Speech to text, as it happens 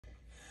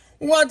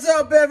What's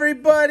up,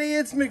 everybody?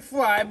 It's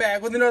McFly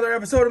back with another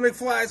episode of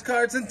McFly's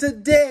Cards, and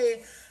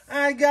today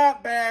I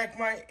got back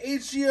my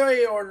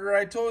HGA order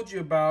I told you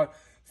about.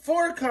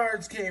 4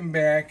 cards came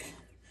back.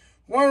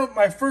 One of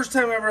my first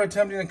time ever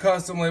attempting a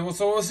custom label,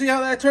 so we'll see how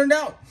that turned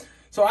out.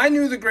 So I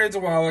knew the grades a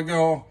while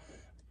ago.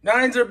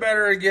 9s are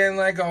better again,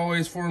 like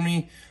always for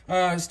me.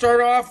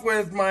 Start off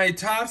with my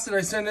tops that I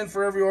send in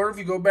for every order. If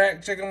you go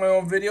back, check out my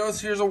old videos.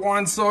 Here's a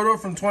Juan Soto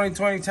from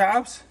 2020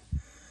 Tops.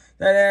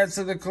 That adds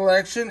to the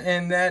collection,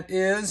 and that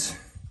is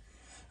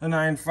a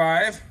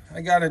 9.5. I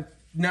got a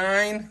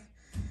 9,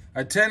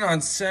 a 10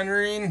 on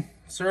centering,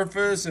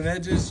 surface, and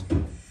edges.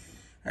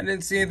 I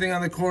didn't see anything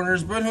on the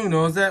corners, but who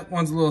knows? That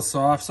one's a little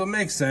soft, so it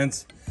makes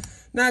sense.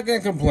 Not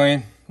going to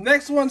complain.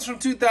 Next one's from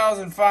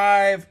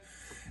 2005.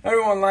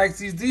 Everyone likes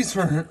these. These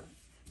were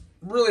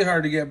really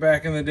hard to get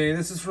back in the day.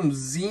 This is from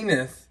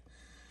Zenith.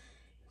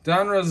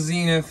 Donruss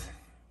Zenith.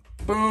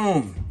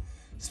 Boom.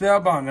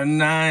 Spellbound, a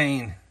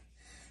 9.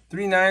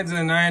 3 9s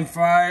and a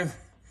 9.5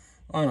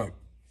 on a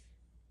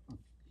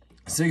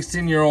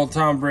 16-year-old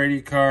Tom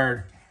Brady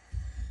card.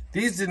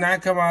 These did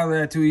not come out of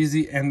that too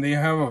easy, and they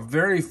have a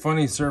very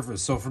funny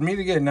surface. So for me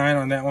to get 9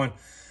 on that one,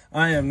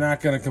 I am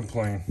not going to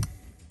complain.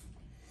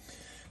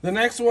 The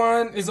next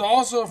one is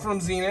also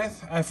from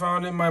Zenith. I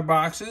found in my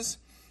boxes.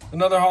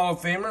 Another Hall of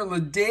Famer,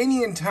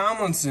 LaDainian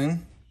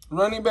Tomlinson,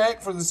 running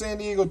back for the San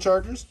Diego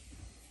Chargers.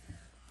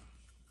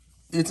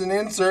 It's an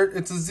insert.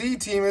 It's a Z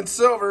team. It's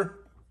silver.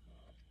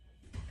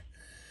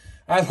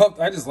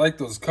 I just like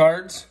those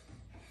cards.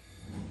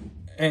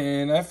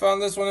 And I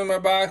found this one in my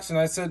box, and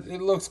I said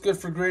it looks good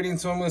for grading,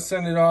 so I'm going to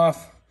send it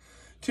off.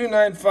 2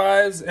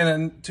 9.5s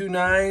and 2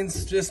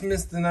 9s. Just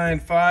missed the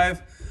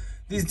 9.5.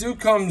 These do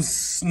come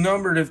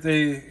numbered if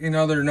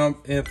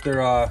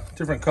they're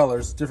different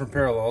colors, different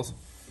parallels.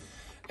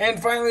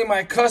 And finally,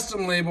 my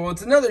custom label.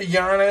 It's another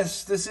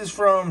Giannis. This is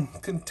from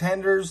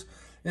Contenders.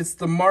 It's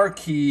the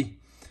Marquee.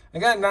 I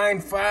got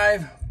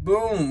 9.5.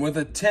 Boom, with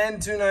a 10,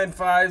 2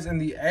 9.5s, and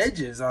the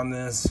edges on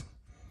this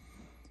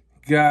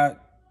it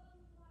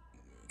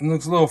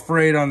looks a little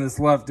frayed on this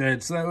left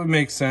edge, so that would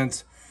make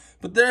sense.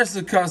 But there's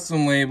the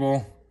custom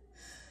label.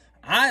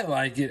 I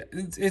like it.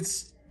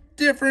 It's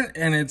different,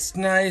 and it's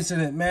nice,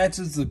 and it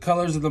matches the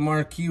colors of the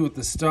marquee with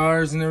the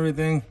stars and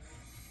everything.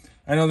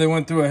 I know they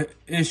went through an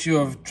issue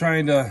of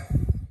trying to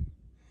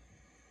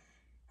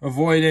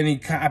avoid any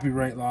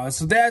copyright laws.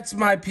 So that's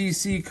my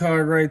PC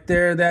card right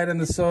there, that and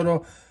the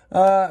Soto.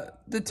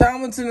 The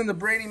Tomlinson and the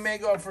Brady may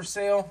go up for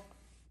sale,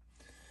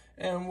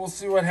 and we'll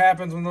see what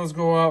happens when those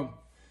go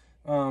up.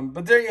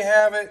 But there you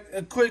have it,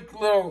 a quick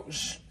little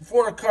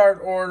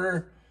 4-card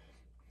order.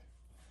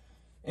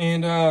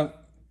 And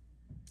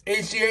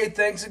HGA,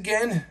 thanks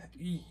again.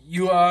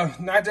 You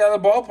knocked it out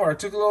of the ballpark.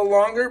 Took a little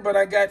longer, but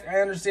I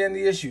understand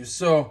the issues.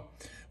 So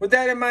with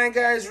that in mind,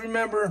 guys,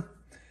 remember,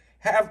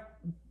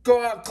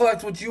 go out,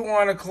 collect what you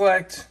want to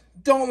collect.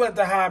 Don't let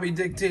the hobby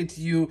dictate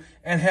to you,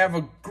 and have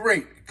a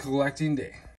great collecting day.